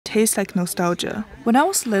tastes like nostalgia. When I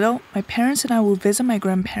was little, my parents and I would visit my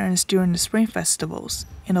grandparents during the spring festivals.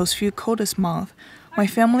 In those few coldest months, my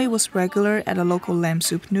family was regular at a local lamb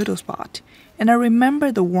soup noodle spot, and I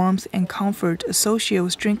remember the warmth and comfort associated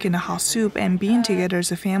with drinking a hot soup and being together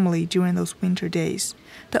as a family during those winter days.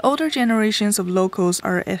 The older generations of locals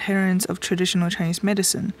are adherents of traditional Chinese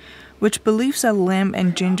medicine, which believes that lamb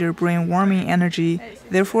and ginger bring warming energy,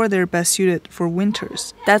 therefore they're best suited for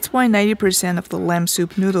winters. That's why 90% of the lamb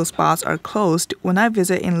soup noodle spots are closed when I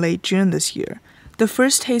visit in late June this year. The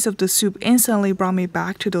first taste of the soup instantly brought me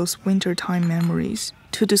back to those wintertime memories.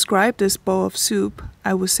 To describe this bowl of soup,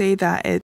 I would say that it